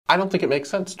I don't think it makes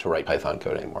sense to write Python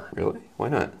code anymore. Really? Why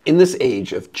not? In this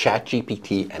age of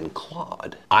ChatGPT and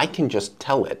Claude, I can just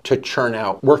tell it to churn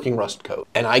out working Rust code,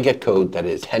 and I get code that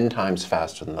is 10 times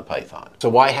faster than the Python. So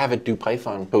why have it do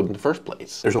Python code in the first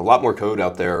place? There's a lot more code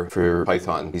out there for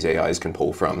Python. These AIs can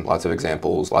pull from lots of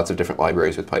examples, lots of different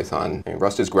libraries with Python. I mean,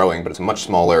 Rust is growing, but it's a much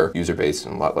smaller user base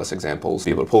and a lot less examples.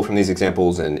 Be able to pull from these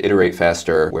examples and iterate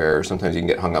faster, where sometimes you can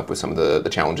get hung up with some of the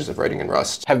challenges of writing in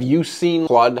Rust. Have you seen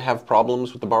Claude have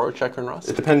problems with the borrow checker in Rust?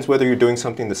 It depends whether you're doing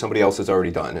something that somebody else has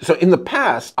already done. So in the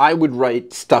past, I would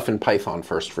write stuff in Python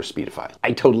first for Speedify.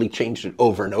 I totally changed it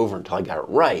over and over until I got it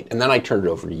right, and then I turned it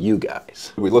over to you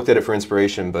guys. We looked at it for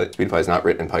inspiration, but Speedify is not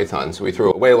written in Python, so we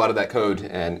threw away a lot of that code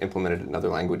and implemented it in other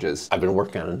languages. I've been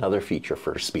working on another feature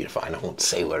for Speedify, and I won't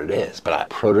say what it is, but I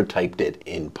prototyped it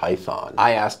in Python.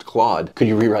 I asked Claude, could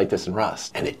you rewrite this in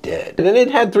Rust? And it did. And then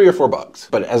it had 3 or 4 bugs.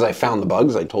 But as I found the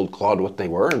bugs, I told Claude what they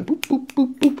were, and boop, boop,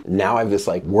 boop, boop. Now I have this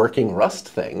like working Rust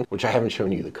thing, which I haven't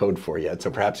shown you the code for yet,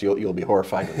 so perhaps you'll be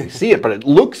horrified when you see it, but it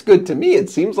looks good to me. It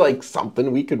seems like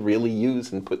something we could really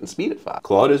use and put in Speedify.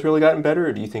 Claude has really gotten better,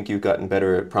 or do you think you've gotten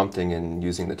better at prompting and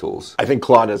using the tools? I think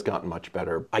Claude has gotten much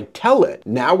better. I tell it,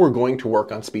 now we're going to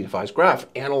work on Speedify's graph,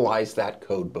 analyze that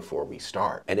code before we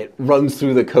start. And it runs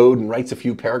through the code and writes a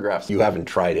few paragraphs. You haven't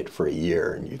tried it for a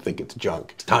year and you think it's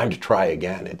junk. It's time to try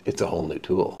again. It's a whole new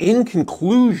tool. In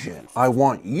conclusion, I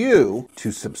want you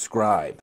to subscribe.